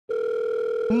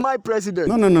My president?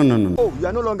 No. Oh, you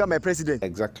are no longer my president.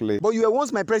 Exactly. But you were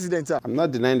once my president, sir. I'm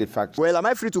not denying the fact. Well, am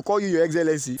I free to call you Your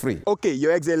Excellency? Free. Okay,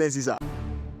 Your Excellency, sir.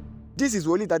 This is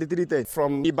Woli 3310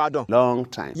 From Ibadan. long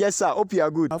time. Yes, sir. Hope you are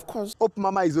good. Of course. Hope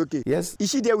Mama is okay. Yes. Is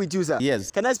she there with you, sir?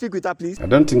 Yes. Can I speak with her, please? I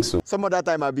don't think so. Some other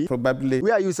time, Abi. Probably.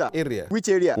 Where are you, sir? Area. Which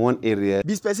area? One area.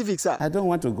 Be specific, sir. I don't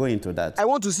want to go into that. I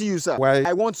want to see you, sir. Why?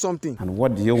 I want something. And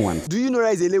what do you want? Do you know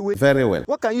where is Elewe? Very well.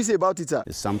 What can you say about it, sir?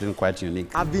 It's something quite unique.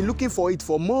 I've been looking for it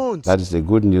for months. That is the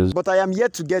good news. But I am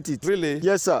yet to get it. Really?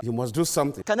 Yes, sir. You must do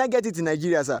something. Can I get it in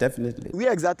Nigeria, sir? Definitely.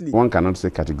 Where exactly? One cannot say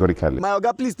categorically. My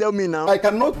Oga, please tell me now. I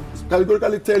cannot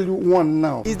categorically tell you one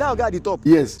now. Is that Oga at the top?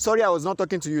 Yes. Sorry, I was not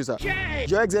talking to you, sir.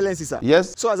 Your Excellency, sir.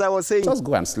 Yes. So as I was saying... Just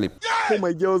go and sleep. Oh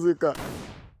my girls,